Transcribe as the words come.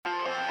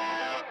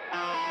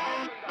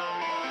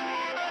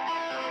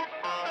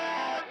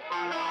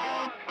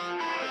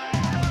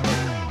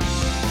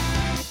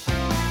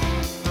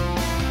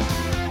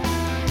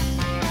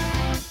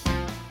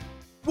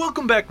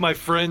Welcome back, my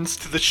friends,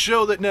 to the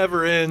show that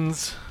never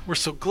ends. We're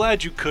so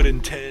glad you could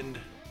attend.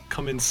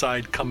 Come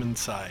inside, come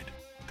inside.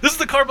 This is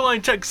the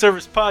Carboline Tech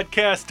Service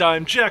Podcast.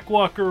 I'm Jack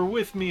Walker.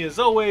 With me, as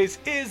always,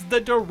 is the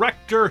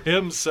director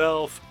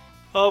himself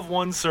of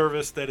one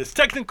service that is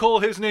technical.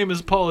 His name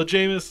is Paul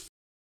James.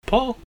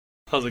 Paul,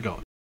 how's it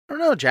going? I don't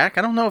know, Jack.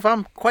 I don't know if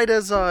I'm quite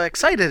as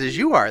excited as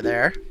you are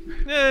there.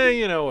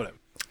 Whatever.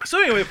 So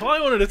anyway, Paul,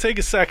 I wanted to take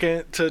a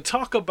second to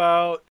talk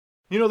about,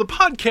 the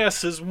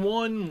podcast is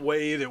one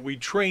way that we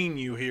train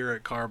you here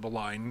at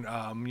Carboline.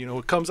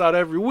 It comes out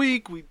every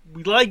week. We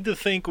like to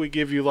think we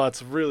give you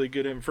lots of really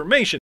good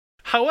information.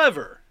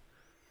 However,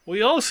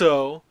 we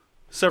also,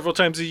 several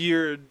times a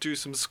year, do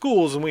some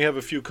schools, and we have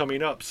a few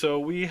coming up. So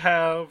we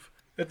have,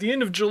 at the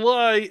end of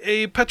July,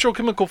 a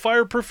petrochemical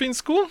fireproofing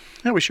school.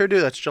 Yeah, we sure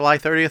do. That's July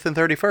 30th and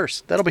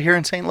 31st. That'll be here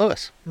in St.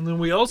 Louis. And then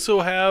we also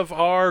have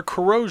our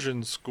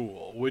corrosion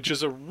school, which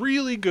is a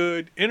really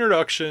good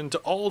introduction to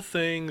all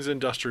things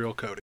industrial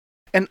coating.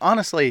 And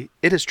honestly,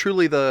 it is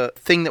truly the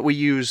thing that we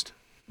used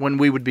when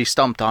we would be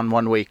stumped on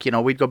one week.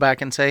 We'd go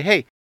back and say,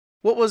 hey,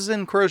 what was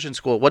in corrosion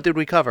school? What did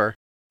we cover?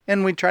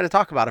 And we'd try to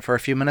talk about it for a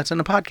few minutes in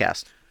the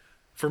podcast.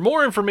 For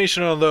more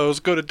information on those,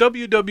 go to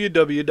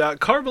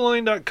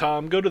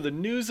www.carboline.com. Go to the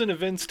News and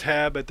Events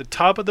tab at the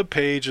top of the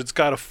page. It's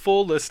got a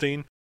full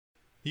listing.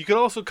 You can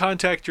also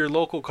contact your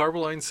local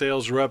Carboline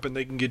sales rep, and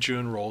they can get you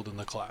enrolled in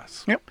the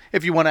class. Yep.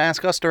 If you want to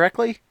ask us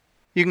directly,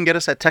 you can get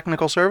us at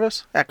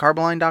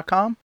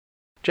technicalservice@carboline.com.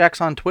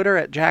 Jack's on Twitter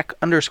at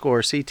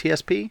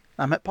Jack_CTSP.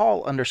 I'm at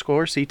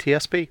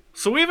Paul_CTSP.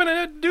 So we haven't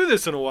had to do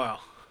this in a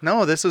while.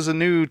 No, this is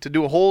to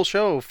do a whole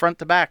show front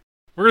to back.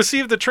 We're going to see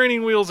if the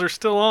training wheels are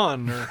still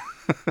on, or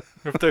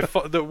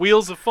if the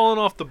wheels have fallen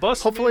off the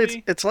bus.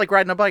 Hopefully it's like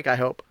riding a bike, I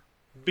hope.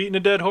 Beating a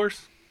dead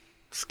horse?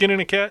 Skinning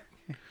a cat?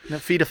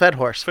 Feed a fed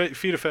horse.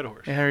 Feed a fed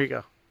horse. Yeah, there you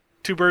go.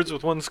 Two birds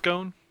with one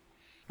scone.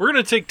 We're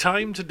going to take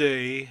time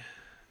today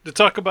to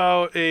talk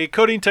about a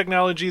coating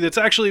technology that's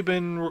actually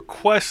been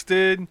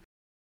requested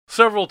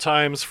several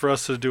times for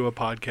us to do a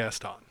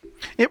podcast on.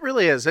 It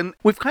really is. And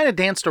we've kind of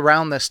danced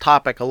around this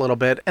topic a little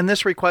bit. And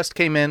this request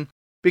came in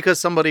because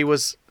somebody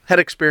had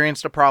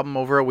experienced a problem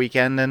over a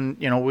weekend. And,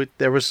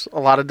 there was a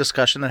lot of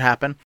discussion that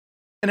happened.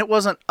 And it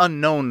wasn't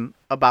unknown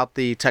about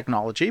the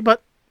technology,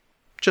 but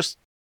just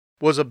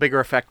was a bigger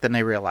effect than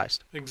they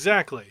realized.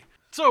 Exactly.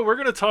 So we're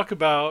going to talk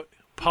about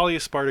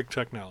polyaspartic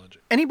technology.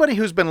 Anybody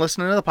who's been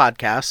listening to the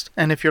podcast,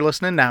 and if you're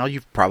listening now,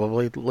 you've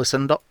probably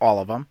listened to all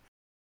of them.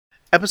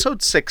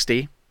 Episode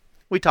 60,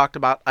 we talked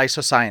about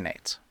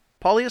isocyanates.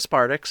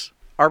 Polyaspartics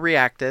are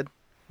reacted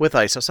with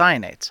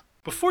isocyanates.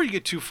 Before you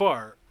get too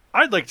far,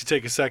 I'd like to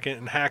take a second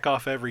and hack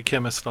off every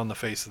chemist on the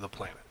face of the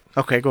planet.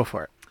 Okay, go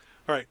for it.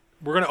 All right,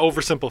 we're going to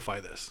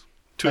oversimplify this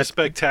to a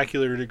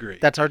spectacular degree.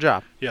 That's our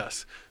job.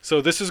 Yes.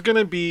 So this is going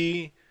to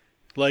be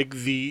like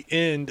the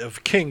end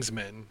of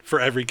Kingsman for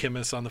every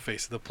chemist on the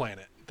face of the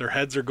planet. Their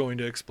heads are going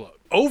to explode.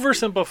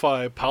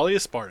 Oversimplify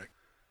polyaspartic.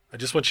 I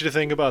just want you to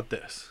think about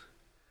this.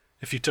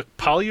 If you took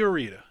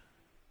polyurea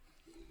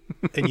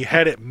and you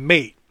had it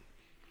mate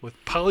with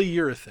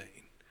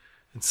polyurethane,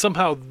 and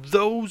somehow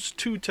those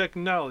two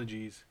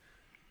technologies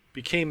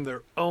became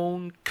their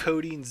own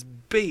coatings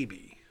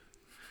baby,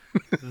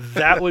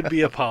 that would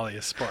be a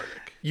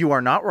polyaspartic. You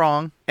are not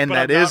wrong, and But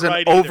that I'm is not an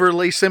right either.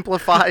 overly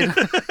simplified.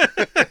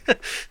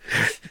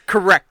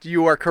 Correct.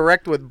 You are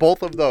correct with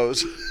both of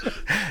those.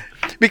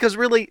 Because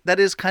really, that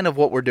is kind of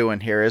what we're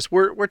doing here, is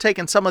we're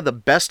taking some of the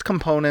best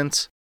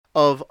components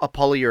of a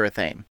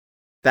polyurethane.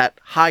 That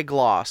high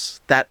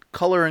gloss, that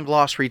color and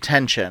gloss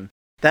retention,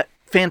 that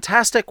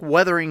fantastic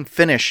weathering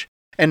finish.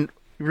 And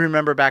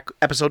remember back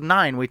episode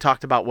 9, we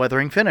talked about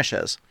weathering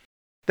finishes.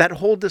 That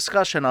whole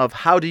discussion of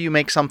how do you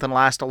make something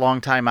last a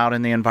long time out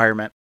in the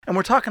environment. And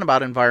we're talking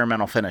about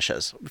environmental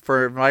finishes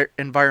for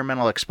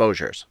environmental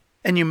exposures.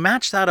 And you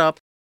match that up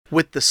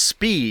with the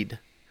speed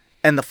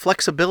and the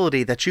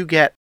flexibility that you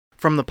get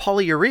from the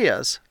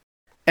polyureas.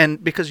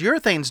 And because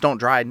urethanes don't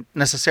dry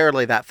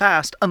necessarily that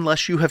fast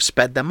unless you have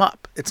sped them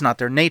up. It's not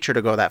their nature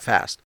to go that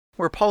fast.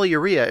 Where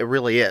polyurea, it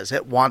really is.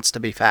 It wants to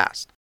be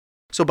fast.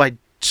 So by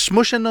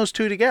smushing those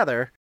two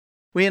together,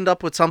 we end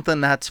up with something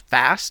that's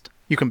fast.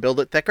 You can build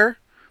it thicker.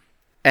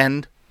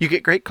 And you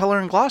get great color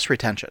and gloss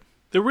retention.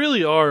 They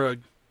really are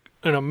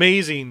an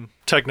amazing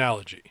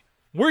technology.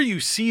 Where you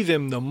see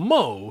them the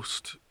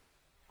most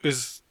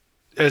is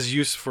as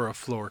use for a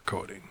floor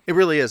coating. It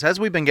really is. As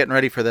we've been getting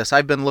ready for this,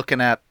 I've been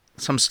looking at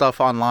some stuff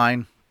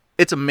online.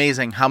 It's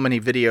amazing how many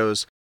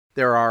videos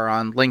there are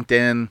on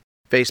LinkedIn,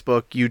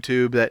 Facebook,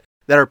 YouTube that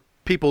are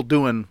people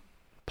doing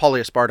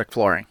polyaspartic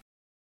flooring.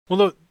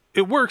 Well,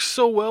 it works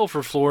so well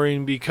for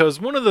flooring because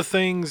one of the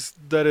things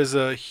that is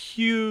a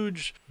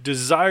huge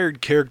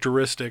desired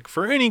characteristic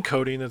for any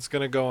coating that's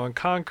going to go on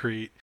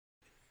concrete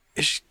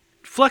is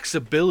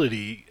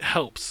flexibility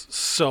helps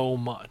so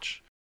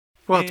much.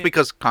 Well, it's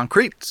because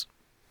concrete,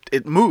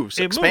 it moves,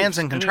 expands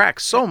and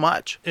contracts so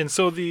much. And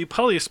so the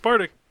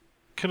polyaspartic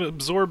can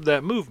absorb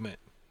that movement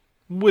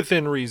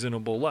within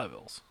reasonable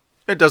levels.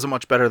 It does it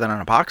much better than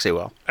an epoxy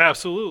will.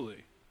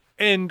 Absolutely.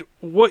 And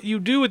what you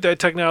do with that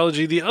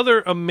technology, the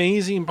other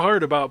amazing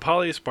part about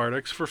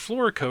polyaspartics for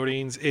floor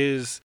coatings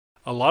is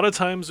a lot of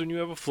times when you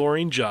have a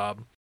flooring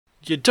job,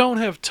 you don't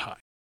have time.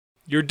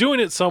 You're doing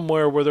it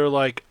somewhere where they're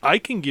like, I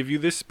can give you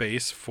this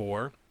space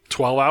for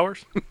 12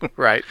 hours.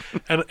 Right.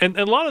 And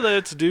a lot of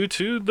that's due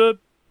to the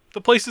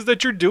places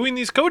that you're doing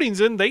these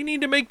coatings in. They need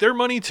to make their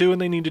money too,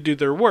 and they need to do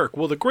their work.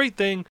 Well, the great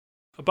thing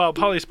about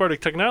polyaspartic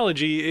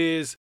technology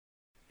is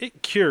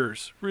it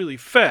cures really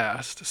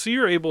fast. So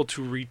you're able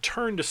to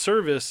return to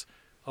service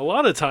a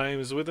lot of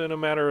times within a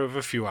matter of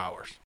a few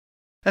hours.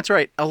 That's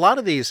right. A lot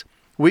of these,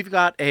 we've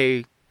got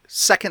a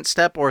second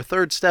step or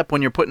third step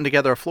when you're putting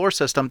together a floor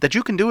system that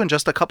you can do in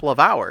just a couple of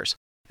hours.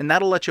 And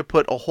that'll let you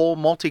put a whole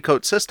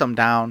multi-coat system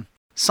down,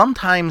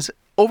 sometimes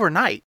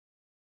overnight.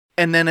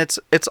 And then it's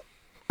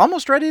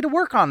almost ready to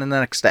work on in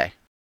the next day.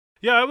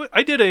 Yeah,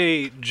 I did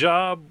a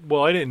job.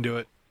 Well, I didn't do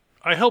it.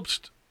 I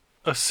helped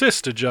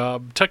assist a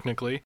job,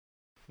 technically,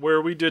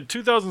 where we did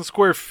 2,000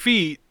 square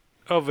feet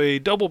of a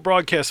double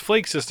broadcast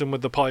flake system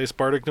with the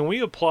polyaspartic, and we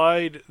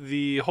applied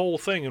the whole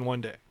thing in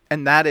one day.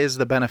 And that is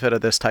the benefit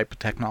of this type of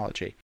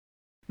technology.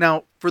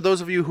 Now, for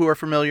those of you who are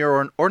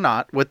familiar or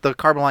not with the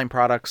Carboline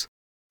products,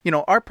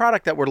 our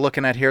product that we're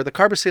looking at here, the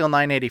Carboseal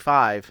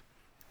 985,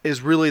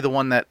 is really the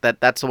one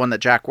that's the one that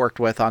Jack worked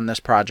with on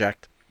this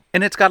project.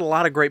 And it's got a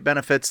lot of great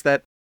benefits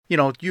that,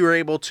 you're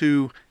able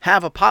to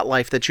have a pot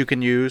life that you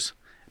can use,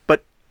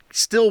 but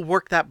still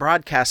work that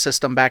broadcast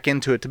system back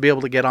into it to be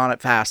able to get on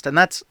it fast. And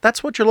that's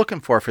what you're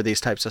looking for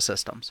these types of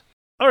systems.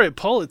 All right,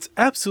 Paul, it's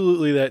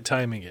absolutely that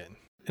time again.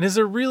 And is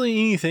there really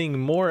anything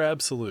more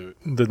absolute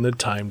than the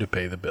time to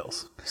pay the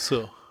bills?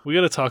 So we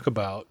got to talk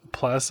about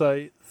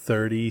Plasite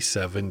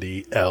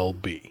 3070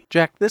 LB.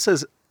 Jack, this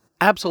is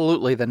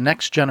absolutely the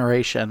next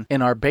generation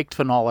in our baked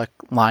phenolic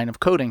line of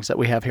coatings that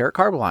we have here at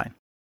Carboline.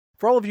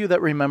 For all of you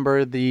that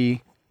remember the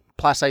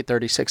Plasite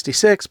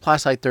 3066,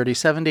 Plasite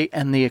 3070,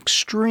 and the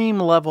extreme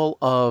level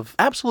of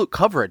absolute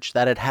coverage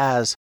that it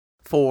has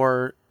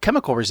for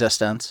chemical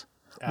resistance,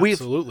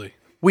 absolutely,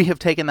 we have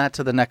taken that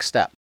to the next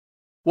step.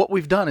 What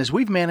we've done is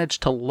we've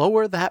managed to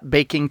lower that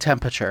baking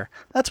temperature.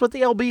 That's what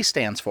the LB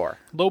stands for.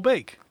 Low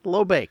bake.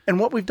 Low bake. And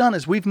what we've done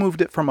is we've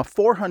moved it from a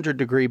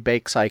 400-degree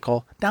bake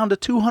cycle down to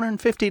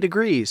 250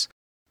 degrees.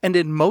 And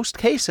in most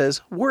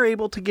cases, we're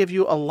able to give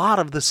you a lot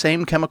of the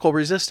same chemical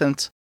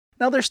resistance.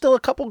 Now, there's still a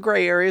couple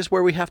gray areas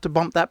where we have to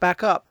bump that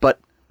back up. But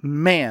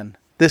man,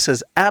 this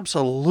is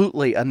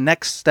absolutely a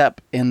next step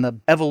in the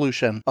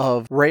evolution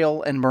of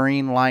rail and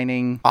marine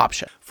lining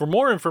option. For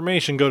more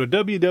information, go to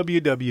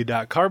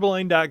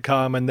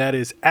www.carboline.com, and that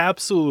is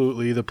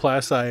absolutely the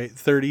Plasite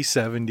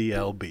 3070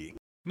 LB.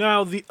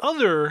 Now, the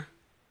other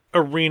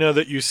arena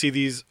that you see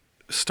these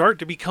start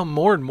to become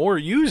more and more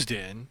used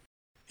in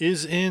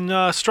is in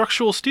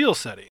structural steel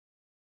setting.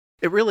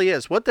 It really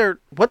is. What they're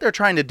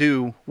trying to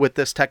do with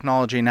this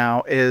technology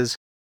now is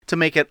to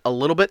make it a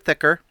little bit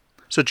thicker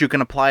so that you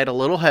can apply it a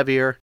little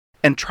heavier,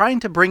 and trying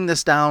to bring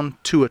this down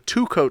to a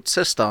 2-coat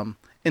system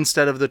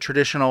instead of the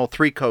traditional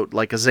 3-coat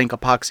like a zinc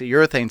epoxy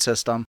urethane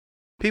system.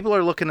 People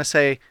are looking to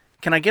say,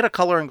 can I get a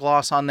color and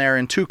gloss on there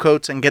in 2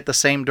 coats and get the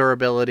same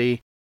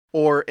durability,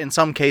 or in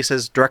some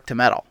cases direct to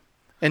metal?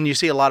 And you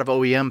see a lot of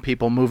OEM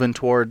people moving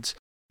towards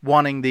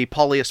wanting the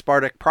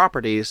polyaspartic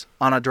properties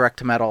on a direct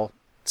to metal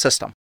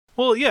system.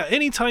 Well, yeah,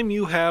 anytime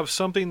you have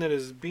something that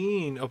is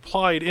being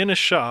applied in a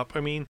shop, I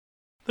mean,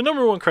 the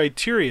number one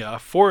criteria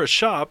for a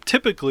shop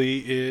typically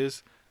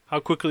is how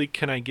quickly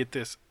can I get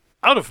this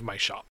out of my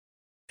shop?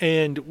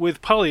 And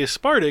with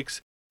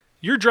polyaspartics,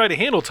 your dry to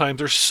handle times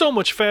are so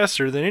much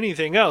faster than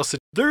anything else.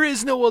 There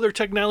is no other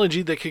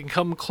technology that can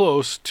come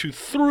close to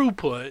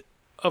throughput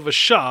of a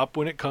shop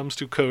when it comes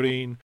to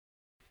coating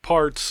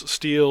parts,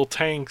 steel,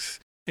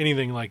 tanks,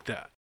 anything like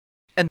that.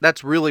 And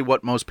that's really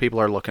what most people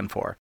are looking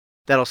for.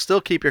 That'll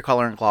still keep your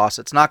color and gloss.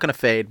 It's not going to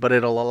fade, but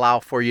it'll allow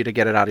for you to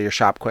get it out of your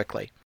shop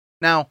quickly.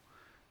 Now,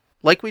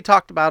 like we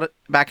talked about it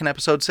back in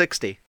episode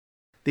 60,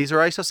 these are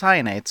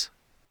isocyanates.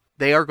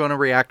 They are going to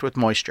react with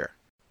moisture.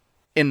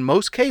 In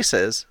most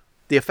cases,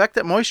 the effect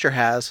that moisture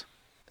has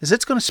is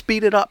it's going to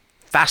speed it up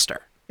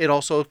faster. It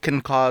also can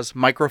cause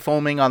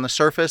microfoaming on the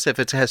surface if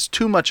it has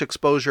too much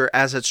exposure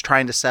as it's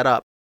trying to set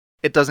up.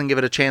 It doesn't give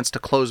it a chance to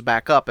close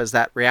back up as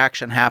that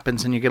reaction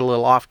happens and you get a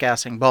little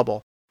off-gassing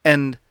bubble.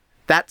 And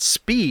that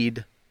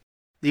speed,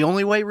 the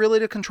only way really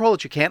to control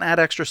it, you can't add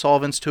extra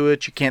solvents to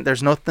it.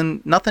 There's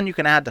nothing you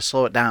can add to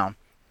slow it down.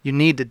 You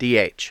need to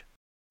DH.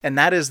 And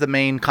that is the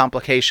main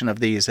complication of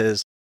these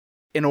is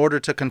in order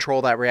to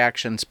control that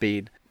reaction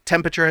speed,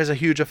 temperature has a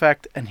huge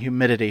effect and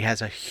humidity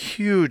has a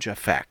huge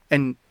effect.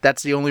 And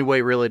that's the only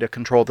way really to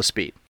control the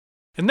speed.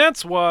 And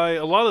that's why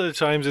a lot of the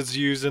times it's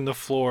used in the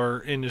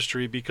floor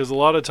industry, because a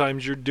lot of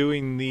times you're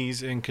doing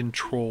these in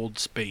controlled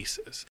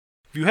spaces.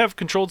 If you have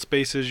controlled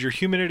spaces, your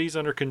humidity's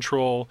under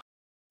control.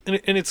 And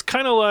it's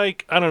kind of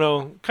like, I don't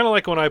know, kind of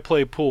like when I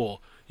play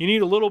pool. You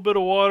need a little bit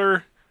of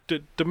water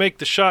to make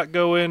the shot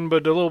go in,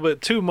 but a little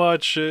bit too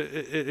much,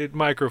 it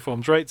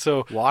microfoams, right?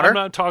 So water? I'm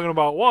not talking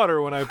about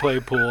water when I play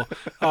pool.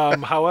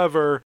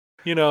 However,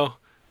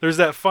 there's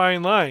that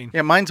fine line.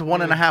 Yeah, mine's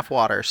 1.5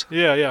 waters.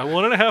 Yeah.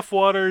 1.5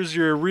 waters,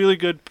 you're a really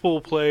good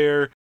pool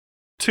player.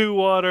 2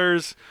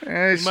 waters, you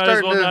might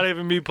as well not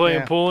even be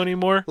playing pool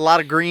anymore. A lot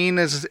of green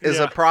is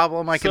a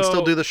problem. I can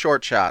still do the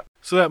short shot.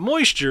 So that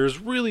moisture is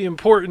really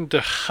important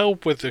to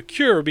help with the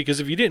cure,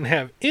 because if you didn't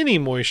have any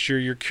moisture,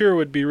 your cure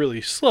would be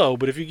really slow.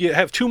 But if you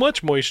have too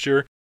much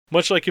moisture,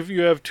 much like if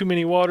you have too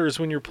many waters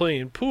when you're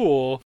playing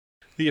pool,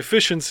 the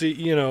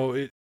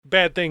efficiency,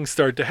 bad things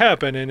start to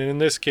happen. And in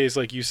this case,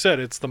 like you said,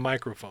 it's the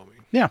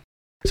microfoaming. Yeah.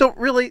 So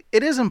really,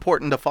 it is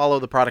important to follow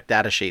the product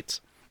data sheets.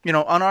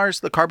 On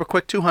ours, the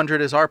CarboQuick 200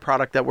 is our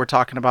product that we're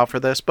talking about for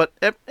this, but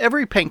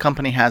every paint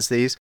company has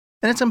these,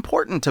 and it's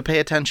important to pay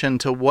attention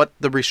to what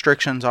the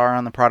restrictions are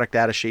on the product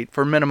data sheet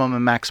for minimum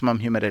and maximum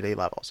humidity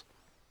levels.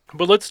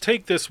 But let's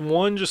take this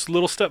one just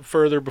little step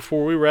further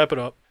before we wrap it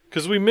up,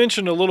 because we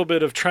mentioned a little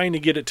bit of trying to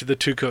get it to the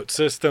 2-coat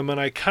system,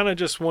 and I kind of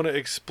just want to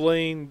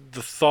explain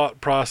the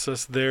thought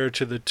process there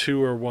to the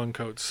 2 or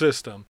 1-coat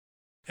system.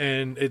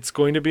 And it's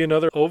going to be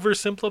another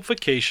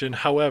oversimplification.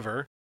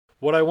 However,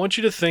 what I want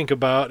you to think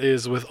about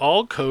is with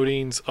all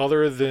coatings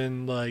other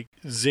than like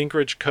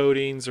zinc-rich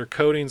coatings or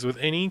coatings with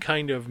any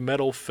kind of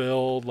metal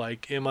fill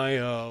like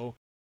MIO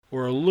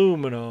or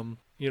aluminum,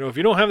 if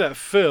you don't have that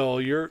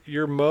fill,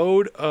 your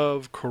mode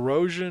of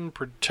corrosion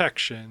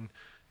protection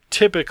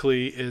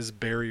typically is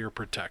barrier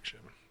protection.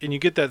 And you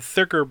get that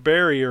thicker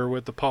barrier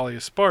with the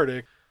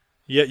polyaspartic,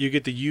 yet you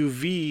get the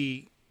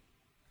UV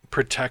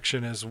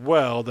protection as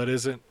well that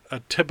isn't a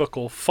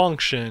typical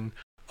function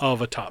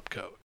of a top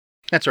coat.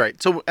 That's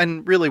right. So,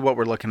 and really what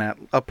we're looking at,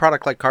 a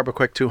product like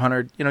CarboQuick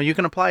 200, you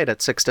can apply it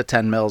at 6 to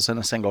 10 mils in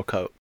a single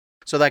coat.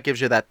 So that gives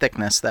you that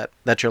thickness that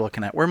you're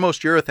looking at. Where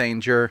most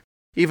urethanes,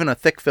 even a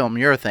thick film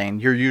urethane,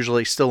 you're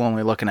usually still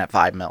only looking at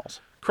 5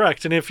 mils.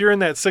 Correct. And if you're in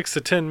that 6 to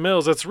 10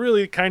 mils, that's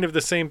really kind of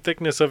the same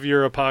thickness of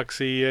your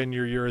epoxy and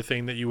your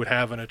urethane that you would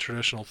have in a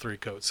traditional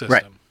 3-coat system.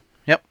 Right.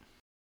 Yep.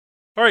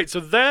 All right, so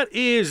that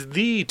is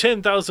the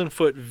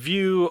 10,000-foot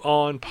view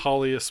on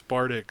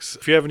polyaspartics.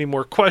 If you have any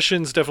more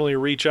questions, definitely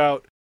reach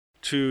out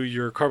to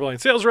your Carboline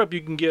sales rep.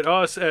 You can get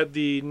us at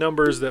the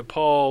numbers that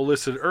Paul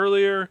listed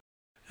earlier.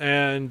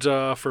 And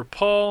for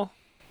Paul,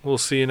 we'll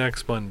see you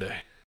next Monday.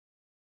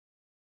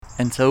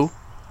 And so,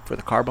 for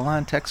the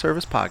Carboline Tech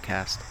Service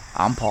Podcast,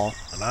 I'm Paul.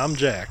 And I'm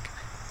Jack.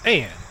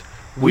 And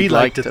we'd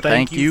like to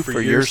thank you for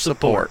your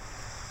support.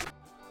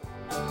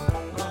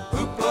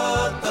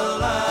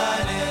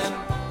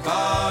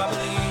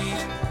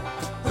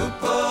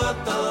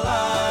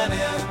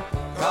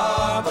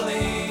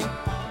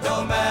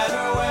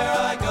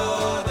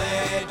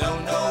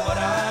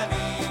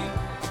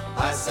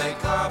 Say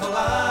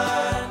Carboline.